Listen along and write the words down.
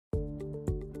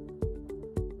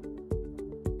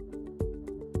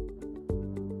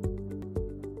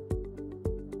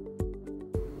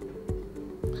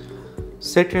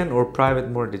Second or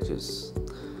private mortgages.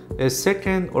 A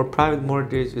second or private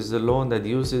mortgage is a loan that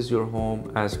uses your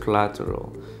home as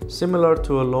collateral, similar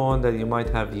to a loan that you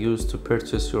might have used to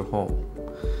purchase your home.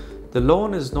 The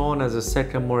loan is known as a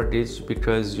second mortgage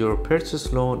because your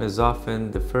purchase loan is often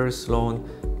the first loan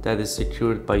that is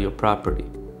secured by your property.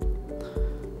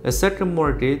 A second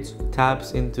mortgage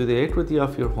taps into the equity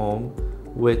of your home,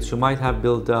 which you might have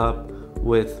built up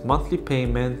with monthly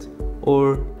payment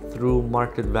or through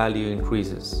market value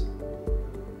increases.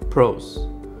 Pros: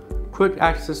 quick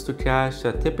access to cash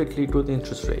at typically good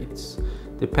interest rates,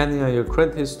 depending on your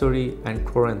credit history and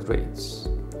current rates.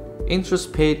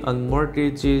 Interest paid on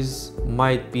mortgages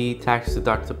might be tax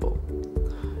deductible.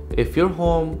 If your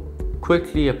home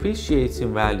quickly appreciates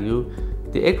in value,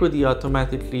 the equity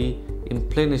automatically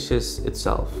replenishes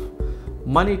itself.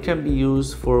 Money can be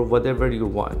used for whatever you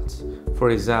want.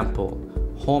 For example,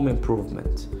 home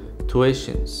improvement,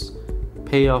 tuitions,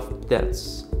 pay off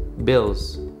debts,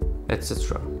 bills,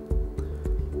 etc.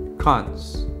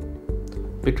 Cons: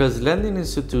 because lending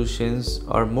institutions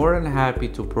are more than happy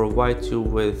to provide you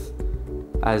with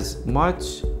as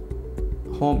much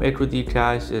home equity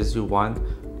cash as you want,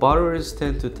 borrowers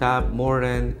tend to tap more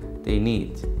than they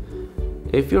need.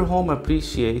 If your home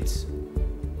depreciates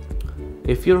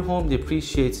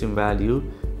in value,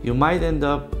 you might end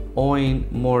up owing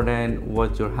more than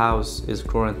what your house is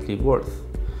currently worth.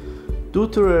 Due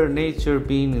to their nature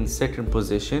being in second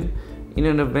position, in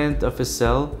an event of a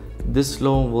sale, this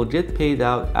loan will get paid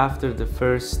out after the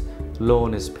first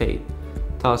loan is paid,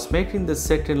 thus making the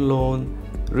second loan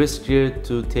riskier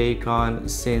to take on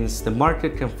since the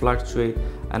market can fluctuate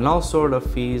and all sort of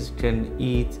fees can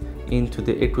eat into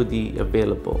the equity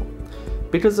available.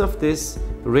 Because of this,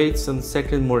 rates on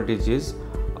second mortgages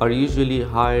are usually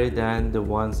higher than the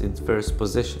ones in first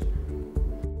position.